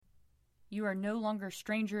You are no longer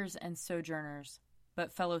strangers and sojourners,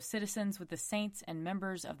 but fellow citizens with the saints and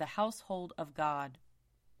members of the household of God.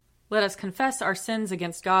 Let us confess our sins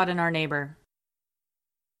against God and our neighbor.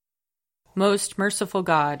 Most merciful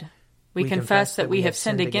God, we confess that we have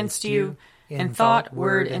sinned against you in thought,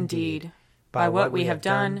 word, and deed, by what we have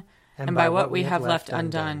done and by what we have left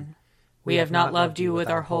undone. We have not loved you with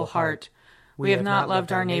our whole heart. We have not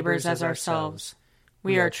loved our neighbors as ourselves.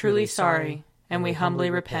 We are truly sorry, and we humbly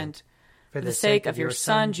repent. For the sake of your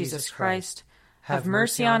Son, Jesus Christ, have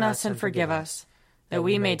mercy on us and forgive us, that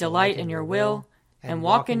we may delight in your will and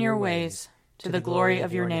walk in your ways, to the glory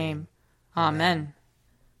of your name. Amen.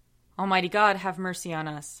 Almighty God, have mercy on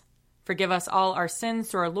us. Forgive us all our sins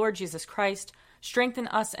through our Lord Jesus Christ. Strengthen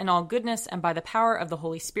us in all goodness, and by the power of the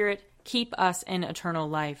Holy Spirit, keep us in eternal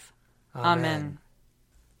life. Amen.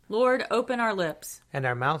 Lord, open our lips, and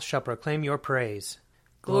our mouth shall proclaim your praise.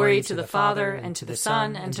 Glory to the Father, and to the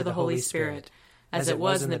Son, and to the Holy Spirit, as it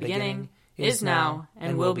was in the beginning, is now,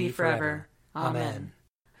 and will be forever. Amen.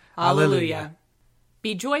 Alleluia.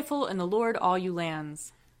 Be joyful in the Lord, all you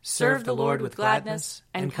lands. Serve the Lord with gladness,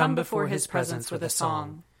 and come before his presence with a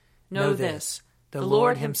song. Know this, the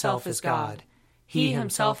Lord himself is God. He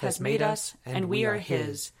himself has made us, and we are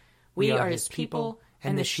his. We are his people,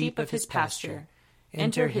 and the sheep of his pasture.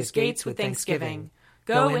 Enter his gates with thanksgiving.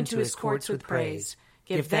 Go into his courts with praise.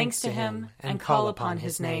 Give thanks to him, and call upon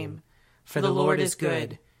his name. For the Lord is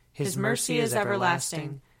good. His mercy is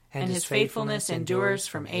everlasting, and his faithfulness endures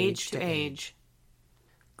from age to age.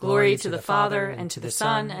 Glory to the Father, and to the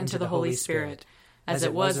Son, and to the Holy Spirit, as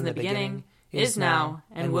it was in the beginning, is now,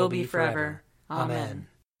 and will be forever. Amen.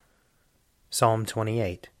 Psalm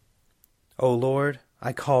 28. O Lord,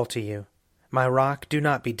 I call to you. My rock, do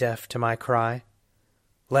not be deaf to my cry.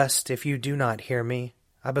 Lest, if you do not hear me,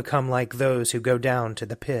 I become like those who go down to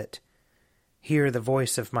the pit. Hear the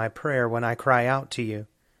voice of my prayer when I cry out to you,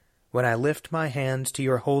 when I lift my hands to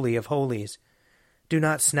your Holy of Holies. Do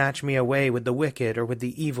not snatch me away with the wicked or with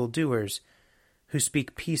the evildoers, who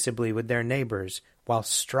speak peaceably with their neighbors while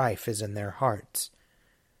strife is in their hearts.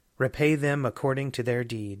 Repay them according to their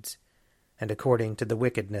deeds, and according to the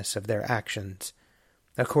wickedness of their actions.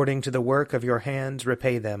 According to the work of your hands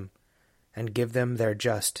repay them, and give them their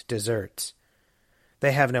just deserts.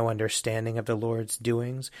 They have no understanding of the Lord's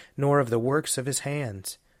doings, nor of the works of his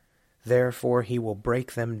hands. Therefore he will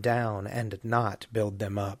break them down and not build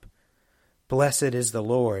them up. Blessed is the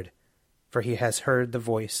Lord, for he has heard the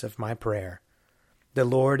voice of my prayer. The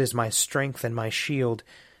Lord is my strength and my shield.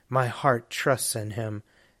 My heart trusts in him,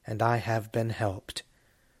 and I have been helped.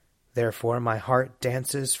 Therefore my heart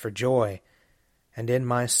dances for joy, and in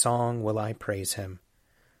my song will I praise him.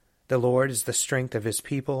 The Lord is the strength of his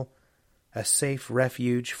people, a safe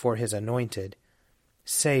refuge for his anointed.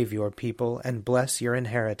 Save your people and bless your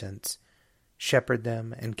inheritance. Shepherd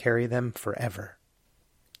them and carry them forever.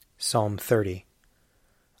 Psalm 30.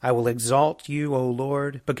 I will exalt you, O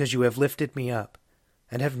Lord, because you have lifted me up,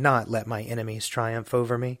 and have not let my enemies triumph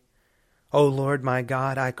over me. O Lord my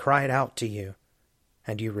God, I cried out to you,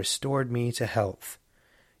 and you restored me to health.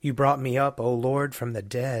 You brought me up, O Lord, from the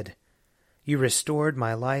dead. You restored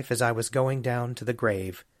my life as I was going down to the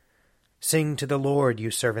grave. Sing to the Lord,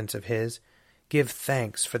 you servants of his. Give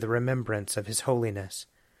thanks for the remembrance of his holiness.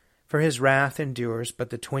 For his wrath endures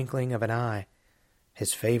but the twinkling of an eye,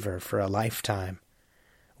 his favor for a lifetime.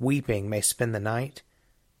 Weeping may spend the night,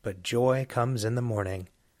 but joy comes in the morning.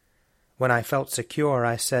 When I felt secure,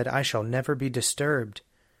 I said, I shall never be disturbed.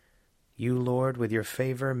 You, Lord, with your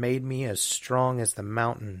favor made me as strong as the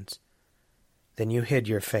mountains. Then you hid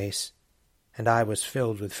your face, and I was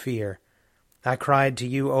filled with fear. I cried to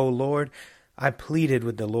you, O Lord. I pleaded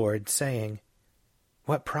with the Lord, saying,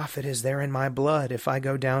 What profit is there in my blood if I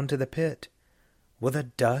go down to the pit? Will the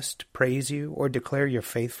dust praise you or declare your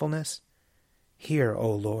faithfulness? Hear,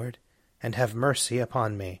 O Lord, and have mercy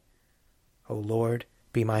upon me. O Lord,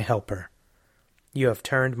 be my helper. You have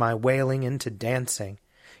turned my wailing into dancing.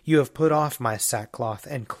 You have put off my sackcloth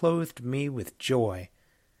and clothed me with joy.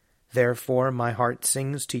 Therefore my heart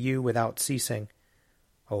sings to you without ceasing.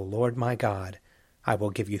 O Lord my God, I will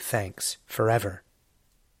give you thanks forever.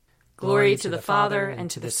 Glory to the Father, and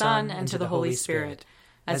to the Son, and to the Holy Spirit,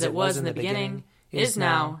 as it was in the beginning, is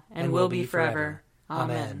now, and will be forever.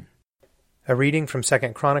 Amen. A reading from 2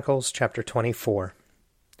 Chronicles chapter 24.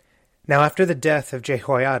 Now after the death of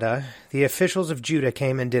Jehoiada, the officials of Judah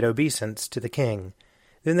came and did obeisance to the king.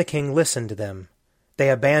 Then the king listened to them. They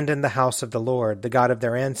abandoned the house of the Lord, the God of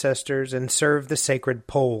their ancestors, and served the sacred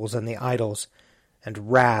poles and the idols.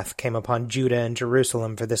 And wrath came upon Judah and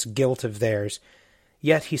Jerusalem for this guilt of theirs.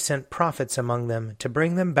 Yet he sent prophets among them to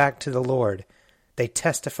bring them back to the Lord. They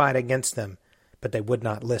testified against them, but they would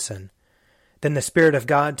not listen. Then the Spirit of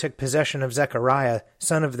God took possession of Zechariah,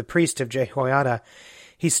 son of the priest of Jehoiada.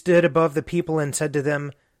 He stood above the people and said to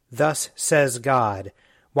them, "Thus says God,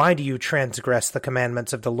 why do you transgress the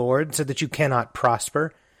commandments of the Lord, so that you cannot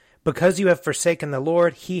prosper? Because you have forsaken the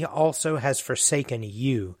Lord, he also has forsaken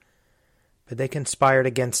you." But they conspired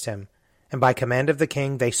against him, and by command of the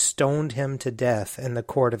king they stoned him to death in the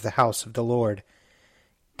court of the house of the Lord.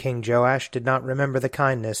 King Joash did not remember the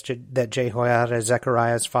kindness that Jehoiada,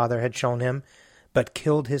 Zechariah's father, had shown him, but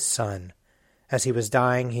killed his son. As he was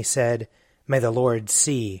dying, he said, "May the Lord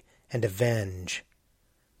see and avenge."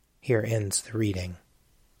 Here ends the reading.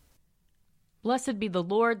 Blessed be the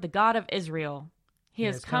Lord, the God of Israel. He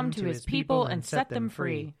has come to his people and set them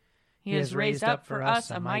free. He has raised up for us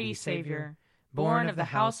a mighty Savior, born of the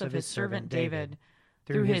house of his servant David.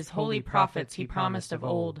 Through his holy prophets he promised of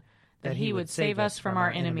old that he would save us from our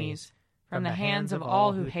enemies, from the hands of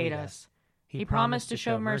all who hate us. He promised to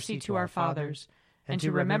show mercy to our fathers, and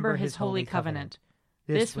to remember his holy covenant.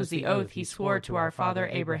 This was the oath he swore to our father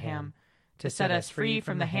Abraham, to set us free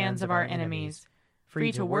from the hands of our enemies,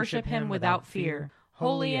 free to worship him without fear,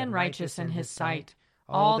 holy and righteous in his sight,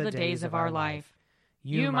 all the days of our life.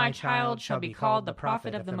 You, my child, shall be called the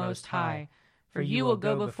prophet of the Most High, for you will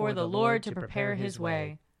go before the Lord to prepare his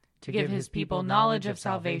way, to give his people knowledge of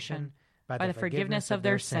salvation by the forgiveness of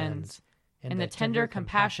their sins. In the tender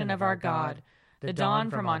compassion of our God, the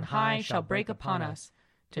dawn from on high shall break upon us,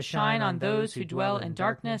 to shine on those who dwell in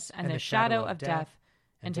darkness and the shadow of death,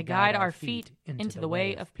 and to guide our feet into the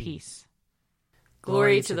way of peace.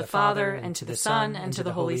 Glory to the Father, and to the Son, and to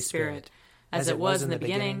the Holy Spirit, as it was in the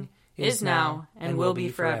beginning, is now, and will be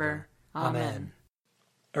forever. Amen.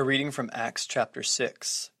 A reading from Acts chapter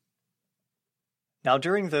 6. Now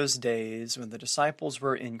during those days, when the disciples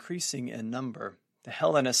were increasing in number, the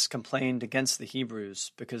Hellenists complained against the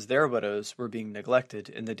Hebrews because their widows were being neglected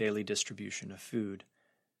in the daily distribution of food.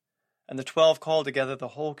 And the 12 called together the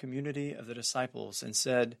whole community of the disciples and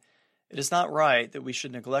said, "It is not right that we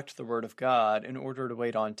should neglect the word of God in order to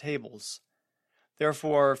wait on tables.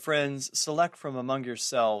 Therefore, friends, select from among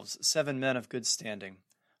yourselves 7 men of good standing,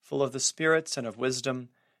 full of the spirits and of wisdom,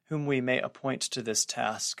 whom we may appoint to this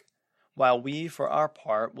task, while we, for our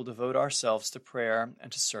part, will devote ourselves to prayer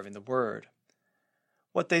and to serving the word."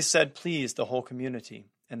 What they said pleased the whole community,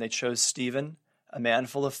 and they chose Stephen, a man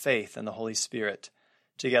full of faith and the Holy Spirit,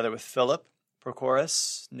 together with Philip,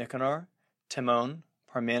 Prochorus, Nicanor, Timon,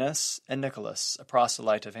 Parmenas, and Nicholas, a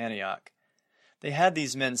proselyte of Antioch. They had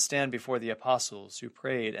these men stand before the apostles, who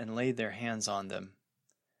prayed and laid their hands on them.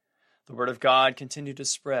 The word of God continued to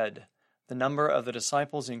spread. The number of the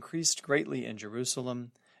disciples increased greatly in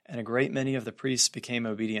Jerusalem, and a great many of the priests became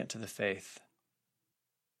obedient to the faith.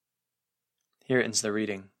 Here ends the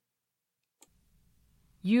reading.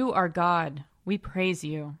 You are God, we praise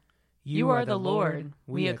you. You are the Lord,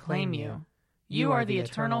 we acclaim you. You are the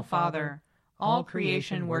eternal Father, all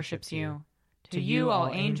creation worships you. To you all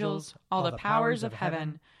angels, all the powers of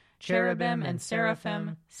heaven, cherubim and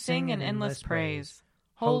seraphim, sing in endless praise.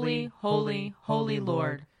 Holy, holy, holy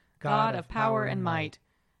Lord, God of power and might.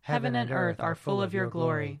 Heaven and earth are full of your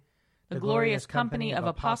glory. The glorious company of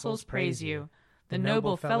apostles praise you. The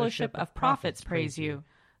noble fellowship of prophets praise you.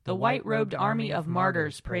 The white-robed army of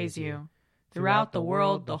martyrs praise you. Throughout the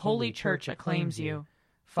world the holy church acclaims you.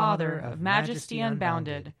 Father of majesty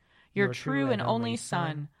unbounded, your true and only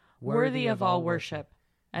Son, worthy of all worship,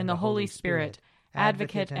 and the Holy Spirit,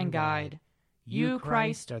 advocate and guide. You,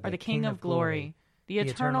 Christ, are the King of glory, the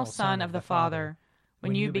eternal Son of the Father.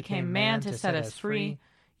 When you became man to set us free,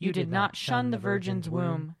 you did not shun the Virgin's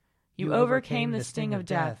womb. You overcame the sting of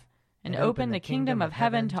death, and opened the kingdom of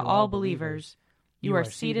heaven to all believers. You are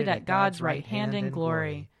seated at God's right hand in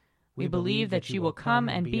glory. We believe that you will come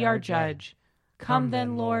and be our judge. Come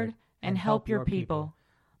then, Lord, and help your people,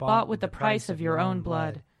 bought with the price of your own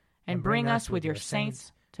blood, and bring us with your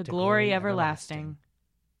saints to glory everlasting.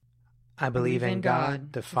 I believe in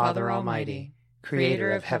God, the Father Almighty,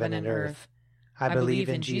 creator of heaven and earth. I believe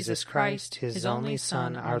in Jesus Christ, his only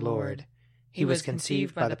Son, our Lord. He was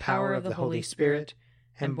conceived by the power of the Holy Spirit,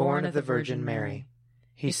 and born of the Virgin Mary.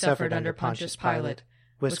 He suffered under Pontius Pilate,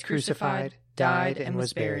 was crucified, died, and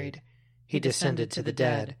was buried. He descended to the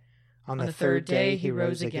dead. On the 3rd day he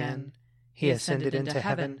rose again. He ascended into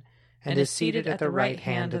heaven, and is seated at the right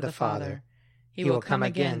hand of the Father. He will come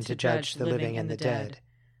again to judge the living and the dead.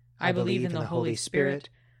 I believe in the Holy Spirit,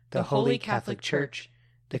 the Holy Catholic Church,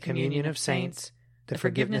 the communion of saints, the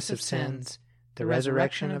forgiveness of sins, the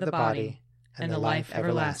resurrection of the body, and the life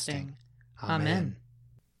everlasting. Amen.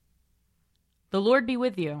 The Lord be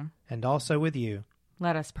with you. And also with you.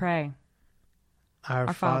 Let us pray.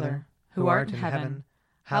 Our Father, who art in heaven,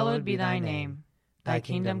 hallowed be thy name. Thy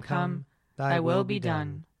kingdom come, thy will be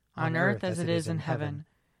done, on earth as it is in heaven.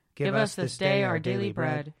 Give us this day our daily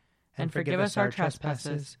bread, and forgive us our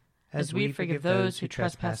trespasses, as we forgive those who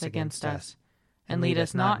trespass against us. And lead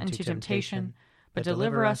us not into temptation, but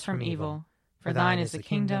deliver us from evil. For thine is the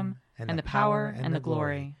kingdom, and the power, and the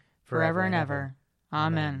glory, forever and ever.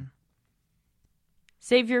 Amen.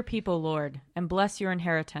 Save your people, Lord, and bless your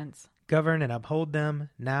inheritance. Govern and uphold them,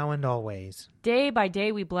 now and always. Day by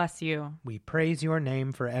day we bless you. We praise your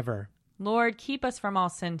name forever. Lord, keep us from all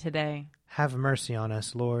sin today. Have mercy on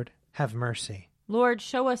us, Lord. Have mercy. Lord,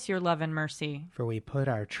 show us your love and mercy. For we put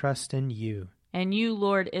our trust in you. And you,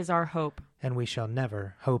 Lord, is our hope. And we shall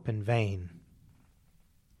never hope in vain.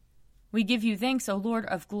 We give you thanks, O Lord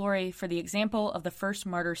of glory, for the example of the first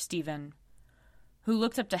martyr Stephen, who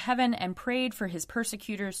looked up to heaven and prayed for his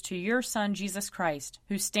persecutors to your Son, Jesus Christ,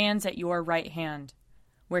 who stands at your right hand,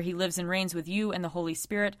 where he lives and reigns with you and the Holy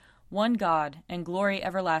Spirit, one God, and glory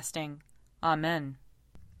everlasting. Amen.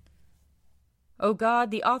 O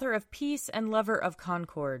God, the author of peace and lover of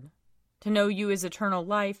concord, to know you is eternal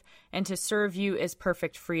life, and to serve you is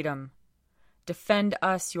perfect freedom. Defend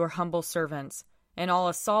us, your humble servants, in all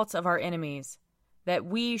assaults of our enemies, that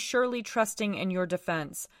we, surely trusting in your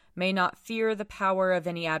defense, may not fear the power of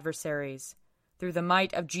any adversaries, through the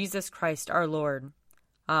might of Jesus Christ our Lord.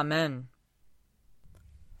 Amen.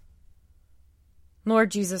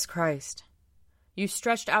 Lord Jesus Christ, you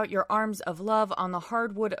stretched out your arms of love on the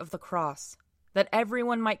hard wood of the cross, that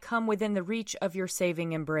everyone might come within the reach of your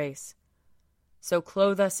saving embrace. So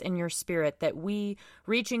clothe us in your Spirit, that we,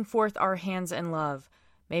 reaching forth our hands in love,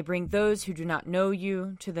 may bring those who do not know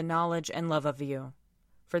you to the knowledge and love of you,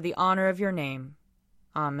 for the honor of your name.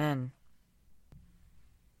 Amen.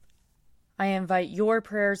 I invite your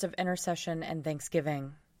prayers of intercession and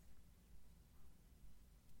thanksgiving.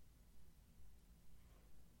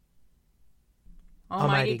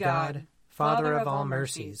 Almighty God, Father of all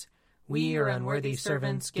mercies, we, your unworthy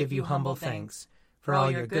servants, give you humble thanks for all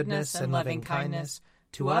your goodness and loving kindness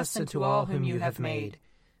to us and to all whom you have made.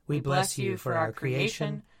 We bless you for our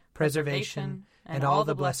creation, preservation, and all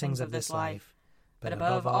the blessings of this life, but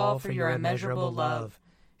above all for your immeasurable love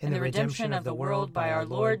in the redemption of the world by our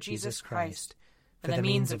Lord Jesus Christ, for the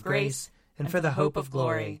means of grace and for the hope of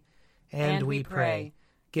glory. And we pray,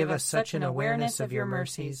 give us such an awareness of your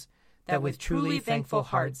mercies, that with truly thankful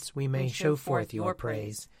hearts we may show forth your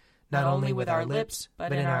praise, not only with our lips,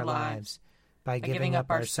 but in our lives, by giving up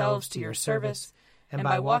ourselves to your service, and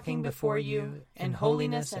by walking before you in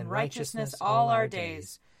holiness and righteousness all our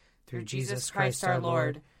days, through Jesus Christ our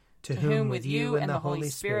Lord, to whom with you and the Holy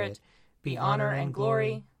Spirit be honor and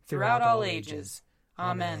glory throughout all ages.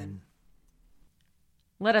 Amen.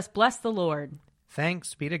 Let us bless the Lord.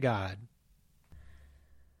 Thanks be to God.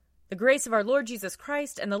 The grace of our Lord Jesus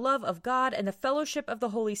Christ, and the love of God, and the fellowship of the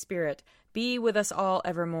Holy Spirit be with us all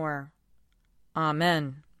evermore.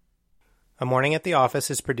 Amen. A Morning at the Office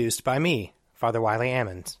is produced by me, Father Wiley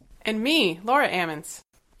Ammons. And me, Laura Ammons.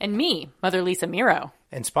 And me, Mother Lisa Meirow.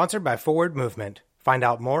 And sponsored by Forward Movement. Find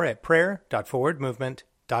out more at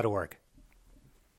prayer.forwardmovement.org.